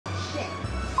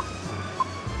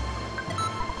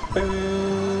Crap.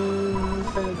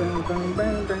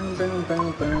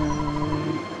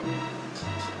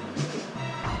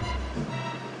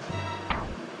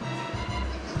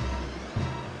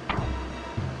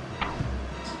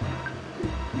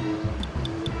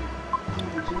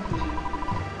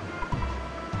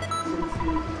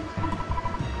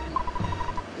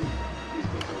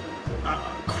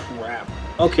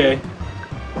 Okay.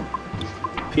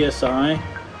 PSI.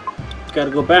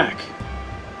 Gotta go back.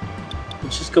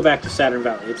 Let's just go back to Saturn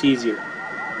Valley. It's easier.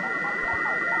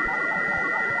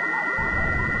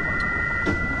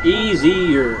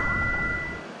 Easier.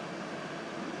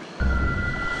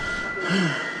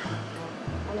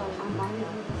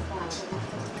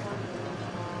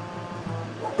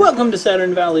 Welcome to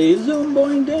Saturn Valley. Zoom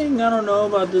boing ding. I don't know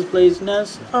about this place,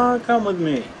 Ness. Come with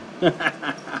me.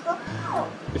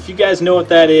 If you guys know what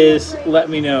that is, let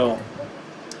me know.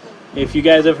 If you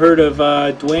guys have heard of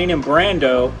Dwayne and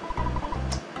Brando,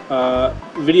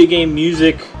 video game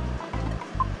music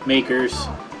makers,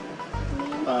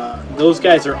 those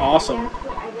guys are awesome.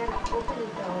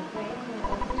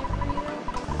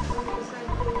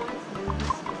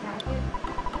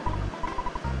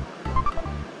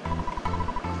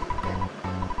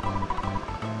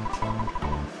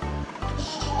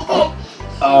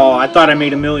 Oh, I thought I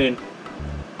made $1 million.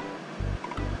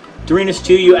 Dorinus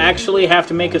 2, you actually have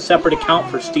to make a separate account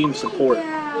for Steam support.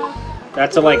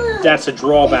 That's a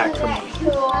drawback for me.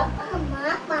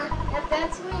 Yep,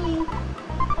 that's me.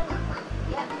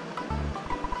 Yep.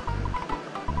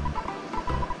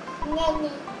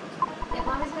 Yep,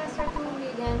 Mommy's gonna start the movie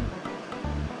again.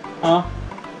 Huh?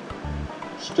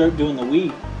 Start doing the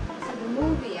Wii. So the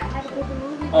movie, I had to put the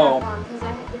movie back Oh. on because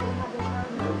I didn't have the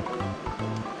charger.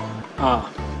 Ah.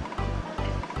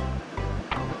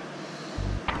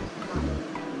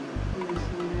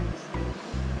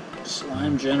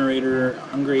 Slime generator,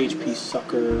 hungry HP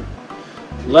sucker.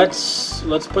 Let's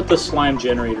put the slime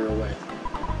generator away.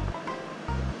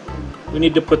 We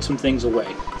need to put some things away.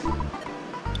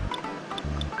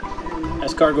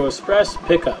 Escargot Express,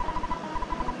 pick up.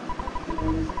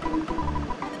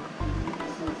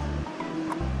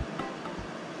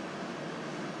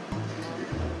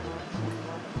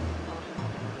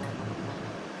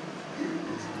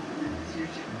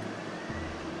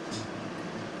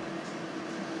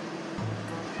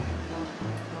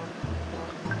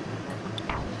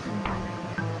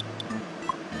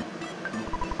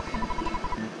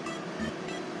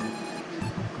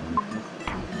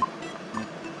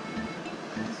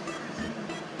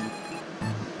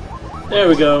 There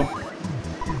we go.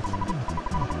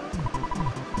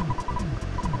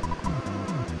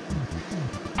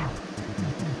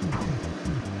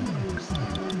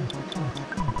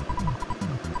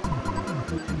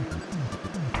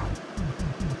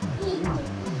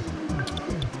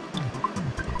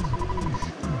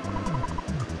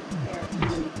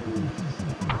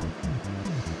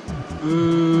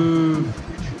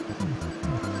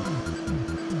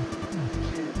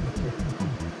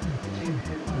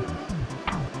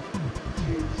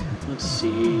 Let's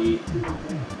see.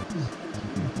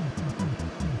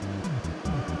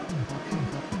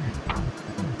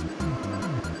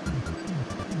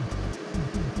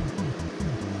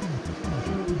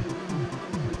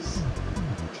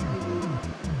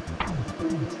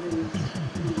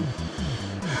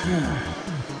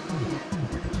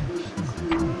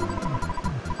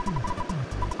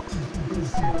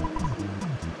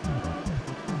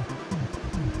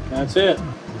 That's it.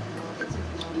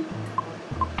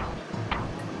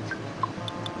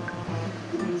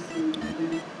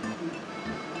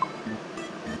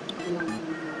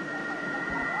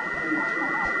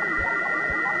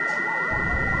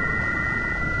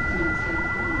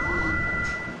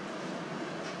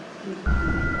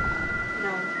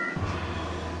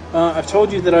 I've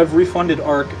told you that I've refunded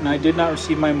ARC, and I did not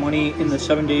receive my money in the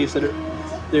 7 days that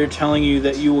they're telling you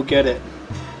that you will get it.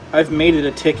 I've made it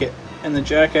a ticket, and the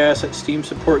jackass at Steam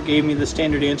support gave me the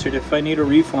standard answer that if I need a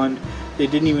refund, they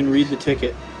didn't even read the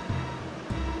ticket.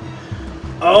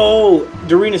 Oh,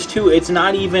 Dorinus 2, it's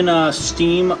not even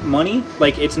Steam money.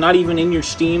 Like, it's not even in your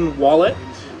Steam wallet,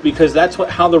 because that's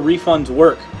how the refunds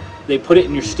work. They put it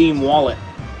in your Steam wallet.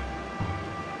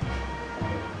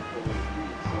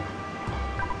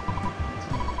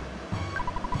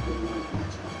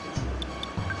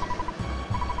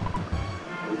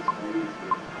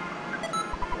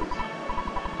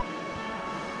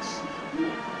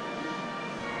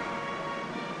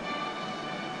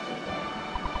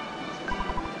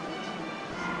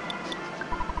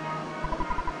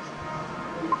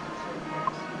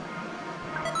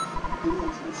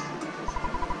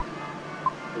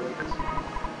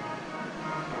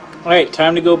 Alright,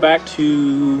 time to go back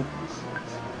to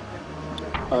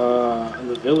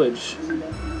the village.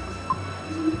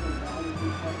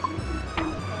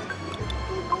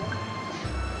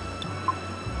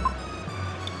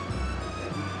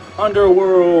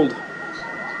 Underworld.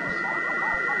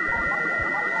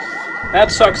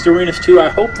 That sucks, Dorinus, too. I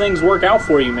hope things work out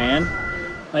for you, man.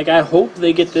 Like, I hope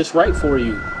they get this right for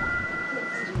you.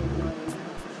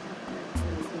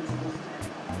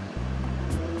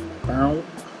 Bow.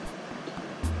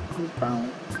 Bow.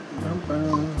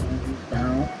 Bow.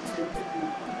 Bow.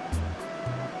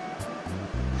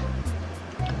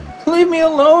 Leave me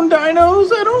alone,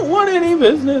 dinos. I don't want any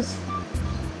business.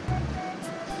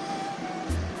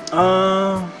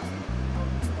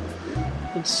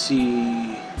 Let's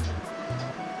see.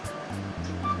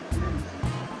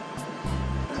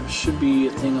 There should be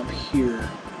a thing up here.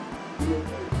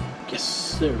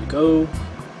 Yes, there we go.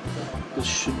 This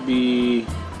should be...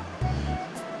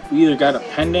 We either got a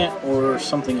pendant or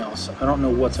something else. I don't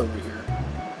know what's over here.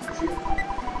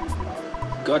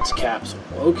 Guts capsule.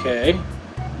 Okay.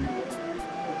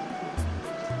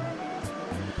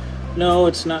 No,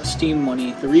 it's not Steam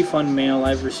money. The refund mail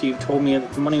I've received told me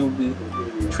that the money will be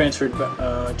transferred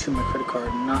to my credit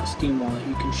card, not Steam wallet.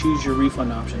 You can choose your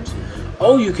refund options.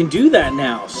 Oh, you can do that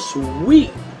now.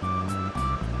 Sweet.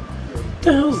 What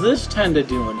the hell's this Tenda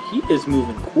doing? He is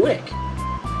moving quick.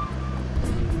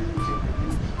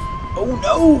 Oh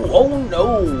no! Oh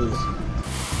no!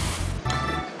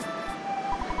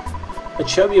 A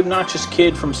chubby, obnoxious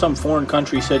kid from some foreign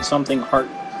country said something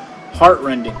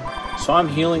heart-rending. So I'm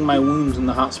healing my wounds in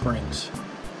the hot springs.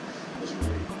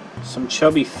 Some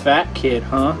chubby fat kid,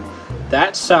 huh?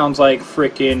 That sounds like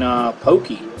frickin'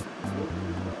 Pokey.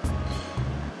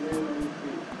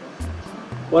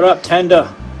 What up,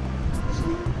 Tenda?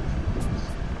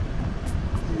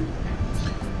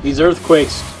 These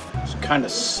earthquakes kind of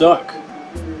suck.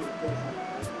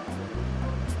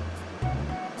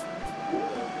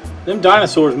 Them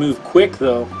dinosaurs move quick,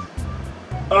 though.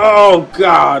 Oh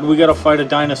god, we gotta fight a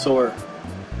dinosaur.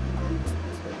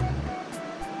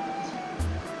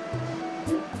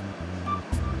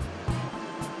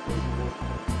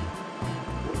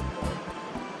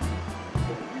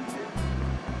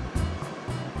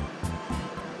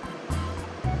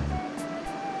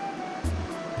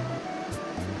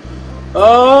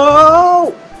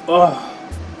 Oh! Oh!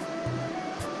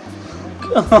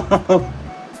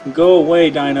 Go away,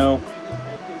 Dino.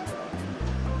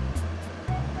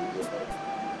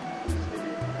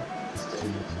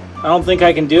 I don't think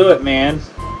I can do it, man.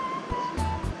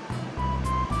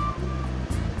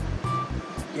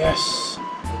 Yes.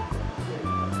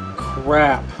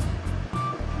 Crap.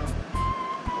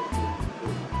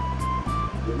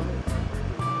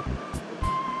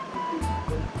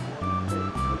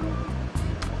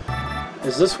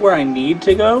 Is this where I need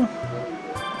to go?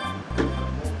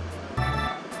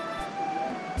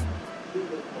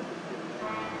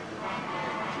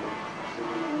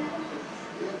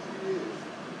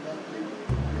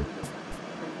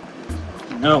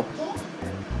 No.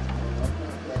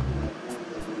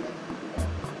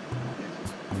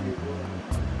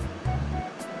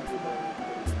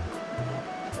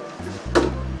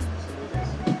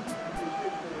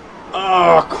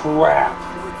 Oh, crap.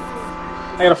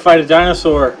 I gotta fight a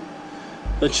dinosaur.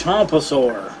 The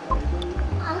Chomposaur.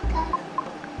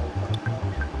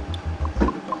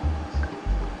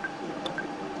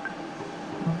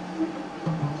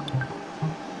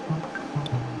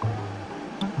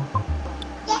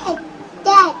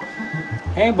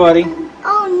 Hey, buddy.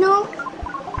 Oh no.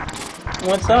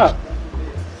 What's up?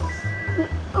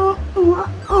 Oh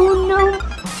no.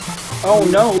 Oh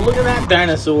no, look at that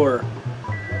dinosaur.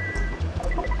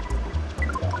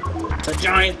 The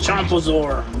giant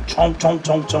Chomposaur. Chomp, chomp,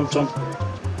 chomp, chomp, chomp.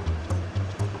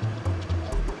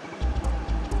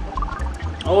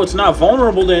 Oh, it's not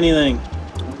vulnerable to anything.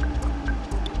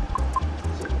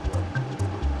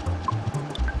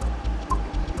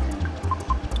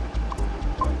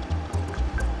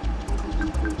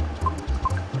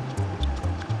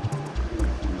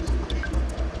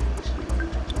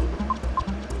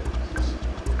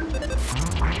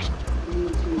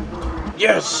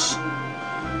 Yes!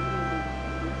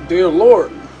 Dear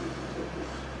Lord,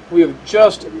 we have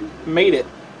just made it.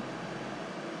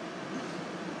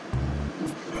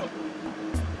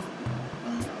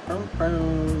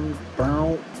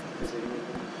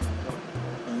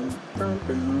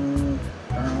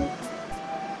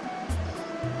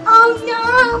 Oh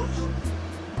no!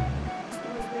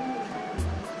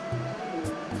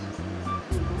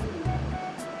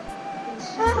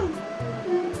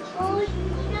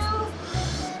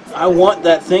 I want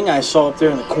that thing I saw up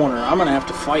there in the corner. I'm gonna have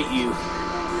to fight you.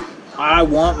 I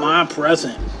want my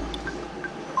present.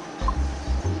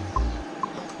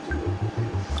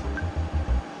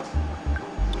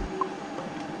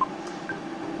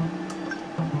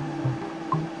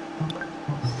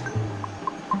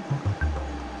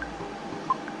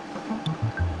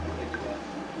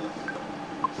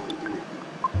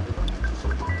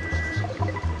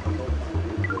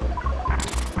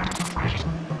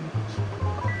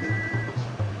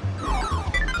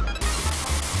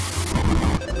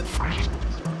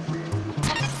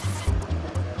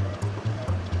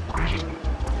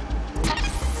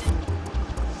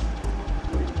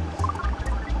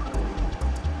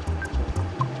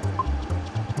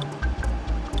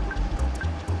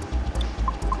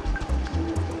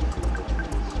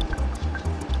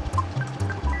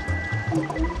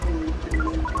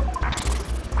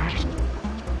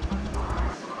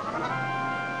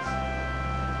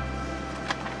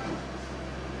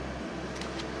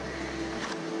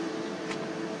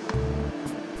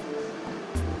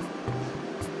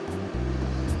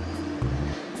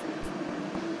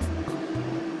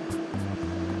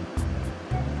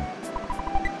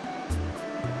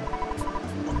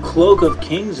 Cloak of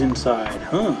Kings inside,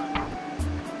 huh?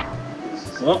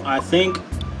 Well, I think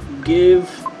give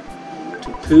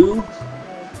to Pooh. Like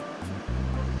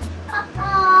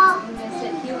I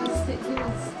said, he was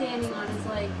standing on his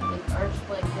leg, like arched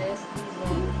like this.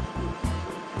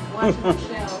 He's watching the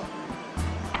show.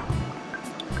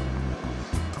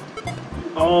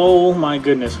 Oh my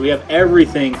goodness, we have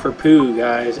everything for Pooh,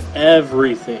 guys.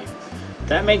 Everything.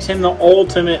 That makes him the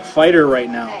ultimate fighter right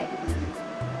now. Hey,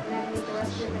 can I eat the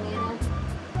rest of your banana?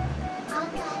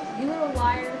 You little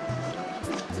liar.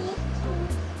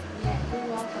 Yeah, you're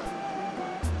welcome.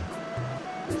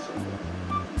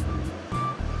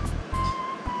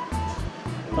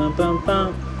 Bum bum bum.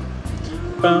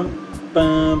 Bum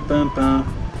bum bum bum.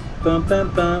 Bum bum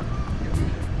bum.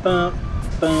 Bum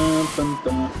bum bum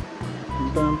bum.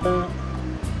 Bum bum.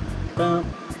 Bum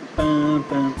bum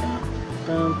bum bum.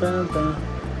 Bum bum bum.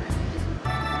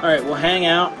 Alright, we'll hang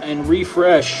out and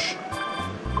refresh.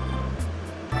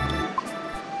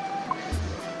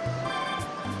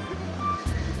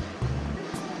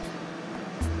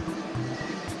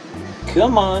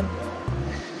 Come on.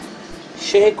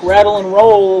 Shake, rattle, and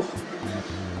roll.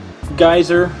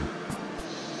 Geyser.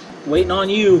 Waiting on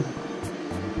you.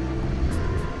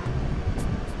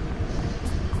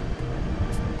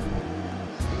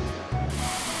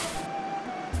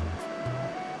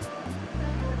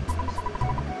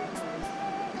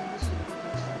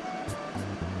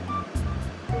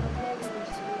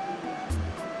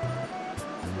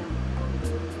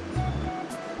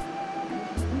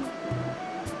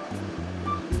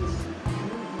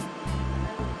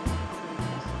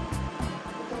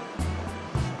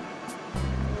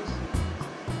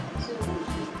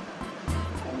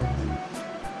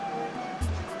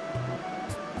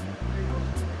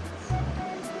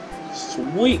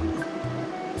 Sweet.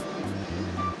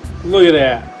 Look at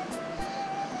that.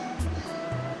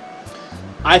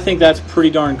 I think that's pretty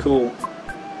darn cool.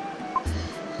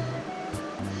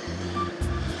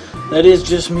 That is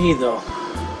just me, though.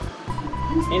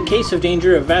 In case of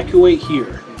danger, evacuate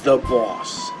here. The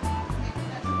boss.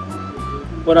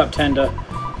 What up, Tenda?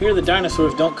 Here the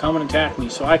dinosaurs don't come and attack me,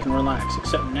 so I can relax.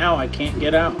 Except now I can't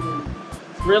get out.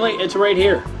 Really? It's right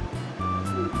here.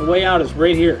 The way out is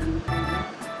right here.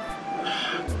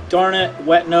 Darn it,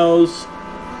 wet nose.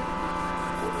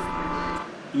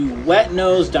 You wet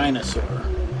nose dinosaur.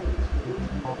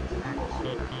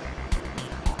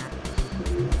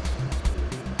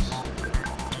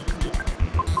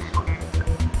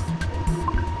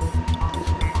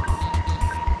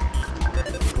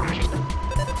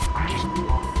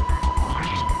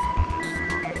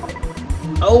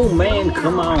 Oh man,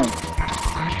 come on.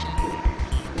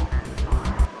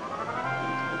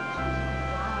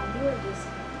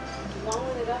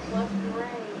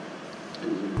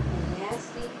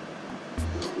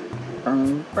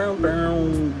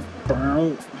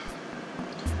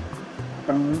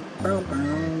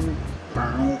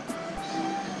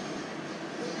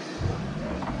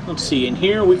 Let's see, in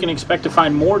here we can expect to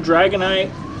find more Dragonite,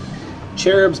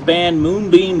 Cherub's Band,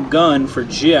 Moonbeam Gun for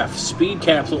Jeff, Speed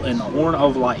Capsule, and the Horn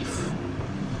of Life.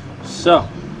 So,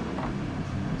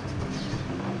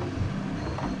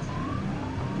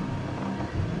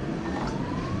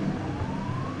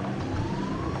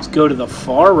 let's go to the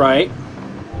far right.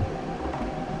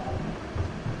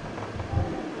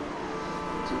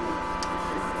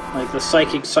 Like the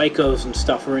Psychic Psychos and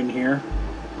stuff are in here.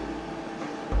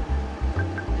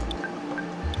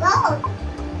 Whoa.